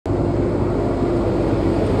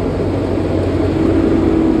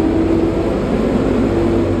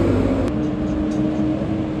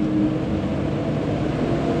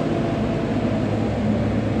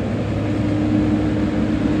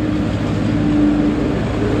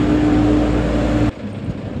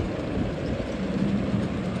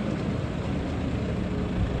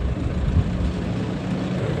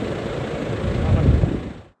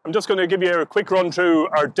I'm just going to give you a quick run through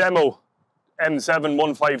our demo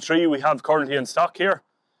M7153 we have currently in stock here.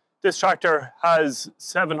 This tractor has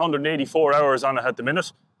 784 hours on it at the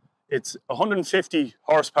minute. It's 150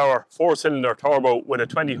 horsepower 4-cylinder turbo with a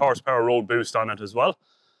 20 horsepower road boost on it as well.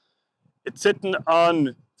 It's sitting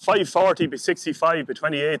on 540 by 65 by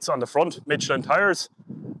 28s on the front Michelin tyres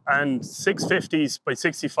and 650s by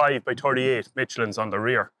 65 by 38 Michelins on the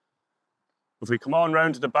rear. If we come on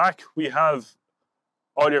round to the back, we have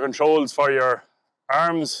all your controls for your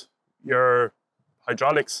arms, your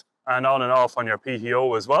hydraulics, and on and off on your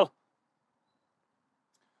PTO as well.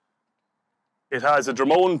 It has a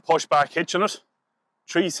Dromone pushback hitch in it,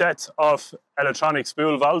 3 sets of electronic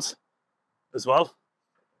spool valves as well.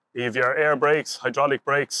 You have your air brakes, hydraulic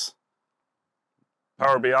brakes,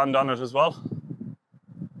 power beyond on it as well.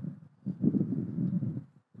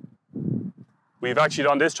 We've actually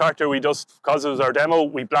done this tractor, because it was our demo,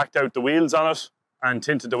 we blacked out the wheels on it and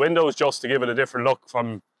tinted the windows just to give it a different look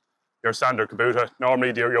from your standard Kubota.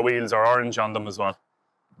 Normally your wheels are orange on them as well.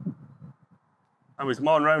 And we come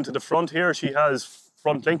on round to the front here. She has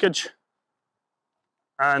front linkage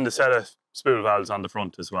and a set of spool valves on the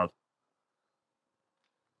front as well.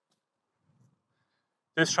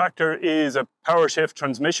 This tractor is a power shift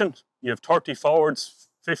transmission. You have 30 forwards,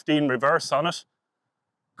 15 reverse on it.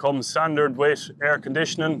 Comes standard with air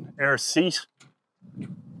conditioning, air seat.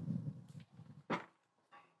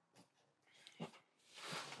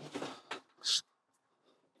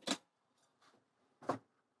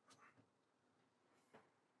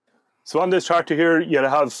 So on this tractor here, you'll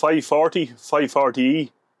have 540,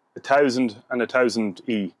 540E, 1000 and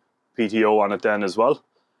 1000E PTO on it then as well.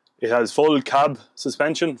 It has full cab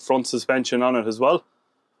suspension, front suspension on it as well.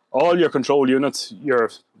 All your control units,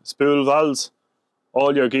 your spool valves,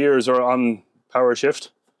 all your gears are on power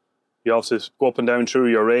shift. You have to go up and down through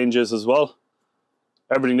your ranges as well.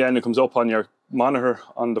 Everything then that comes up on your monitor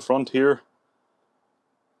on the front here.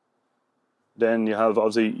 Then you have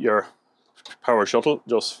obviously your power shuttle,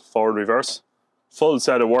 just forward reverse. Full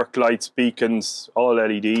set of work lights, beacons, all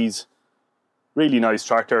LEDs. Really nice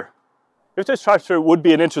tractor. If this tractor would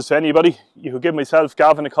be an interest to anybody, you could give myself,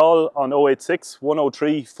 Gavin, a call on 086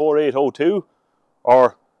 103 4802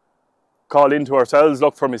 or call into ourselves,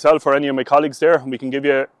 look for myself or any of my colleagues there, and we can give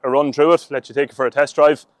you a run through it, let you take it for a test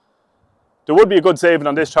drive. There would be a good saving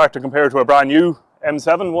on this tractor compared to a brand new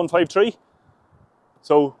M7153.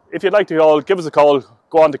 So if you'd like to call, give us a call,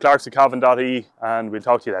 go on to clarks@cavan.ie and we'll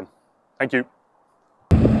talk to you then. Thank you.